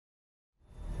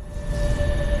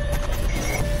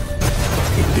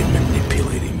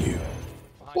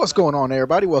What's going on,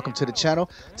 everybody? Welcome to the channel.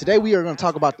 Today we are going to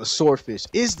talk about the Swordfish.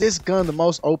 Is this gun the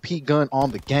most OP gun on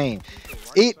the game?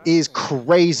 It is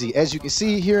crazy. As you can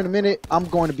see here in a minute, I'm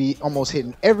going to be almost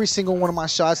hitting every single one of my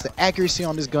shots. The accuracy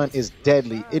on this gun is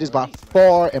deadly. It is by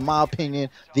far, in my opinion,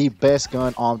 the best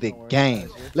gun on the game.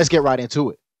 Let's get right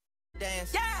into it.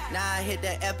 Now I hit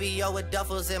the FBO with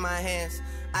duffels in my hands.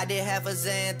 I did half a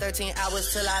Zan, 13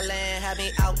 hours till I land. Had me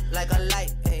out like a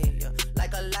light, hey,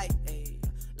 like a light, hey,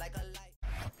 like a light.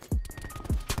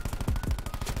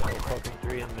 Fucking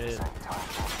 3 in mid.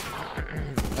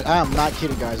 I am not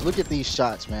kidding, guys. Look at these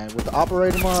shots, man. With the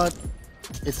operator mod,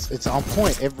 it's on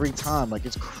point every time. Like,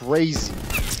 it's crazy.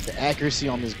 The accuracy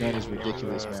on this gun is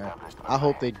ridiculous, man. I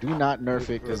hope they do not nerf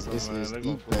it, because this is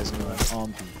the best gun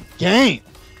on the game.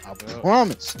 I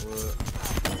promise.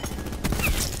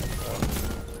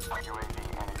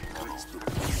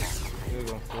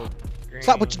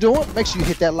 Stop what you're doing. Make sure you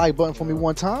hit that like button for me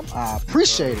one time. I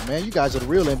appreciate it, man. You guys are the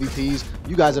real MVPs.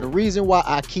 You guys are the reason why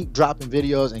I keep dropping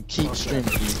videos and keep streaming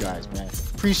for you guys, man.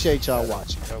 Appreciate y'all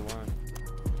watching.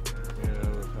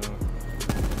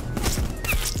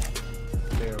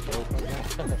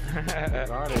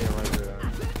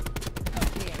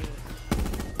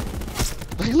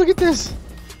 Look at this.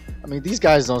 I mean, these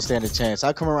guys don't stand a chance.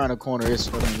 I come around the corner, it's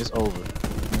over.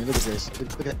 I mean, look at this.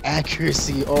 Look at the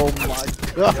accuracy. Oh my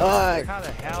god. How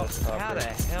the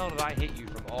hell did I hit you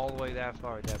from all the way that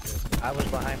far with that pistol? I was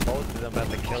behind both of them,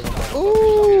 about to kill them.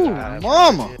 Ooh,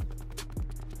 mama.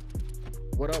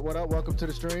 What up, what up? Welcome to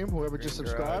the stream. Whoever just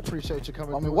subscribed, appreciate you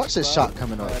coming. I mean, watch this shot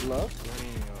coming up.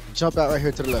 Jump out right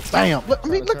here to the left. Bam. Look, I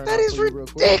mean, look, that is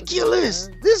ridiculous.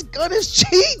 This gun is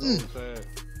cheating.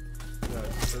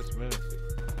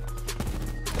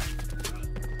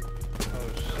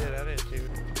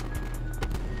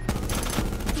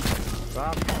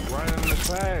 Stop running the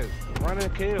class. Running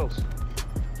kills.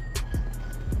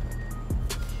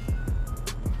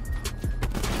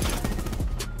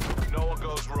 No one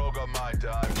goes rogue on my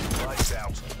dime. Lights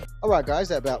out. Alright guys,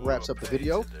 that about wraps up the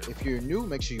video. If you're new,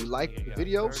 make sure you like the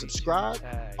video, subscribe.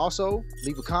 Also,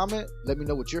 leave a comment. Let me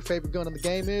know what your favorite gun on the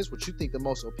game is, what you think the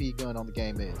most OP gun on the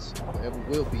game is. Whatever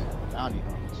will be, bounty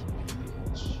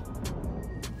hunters.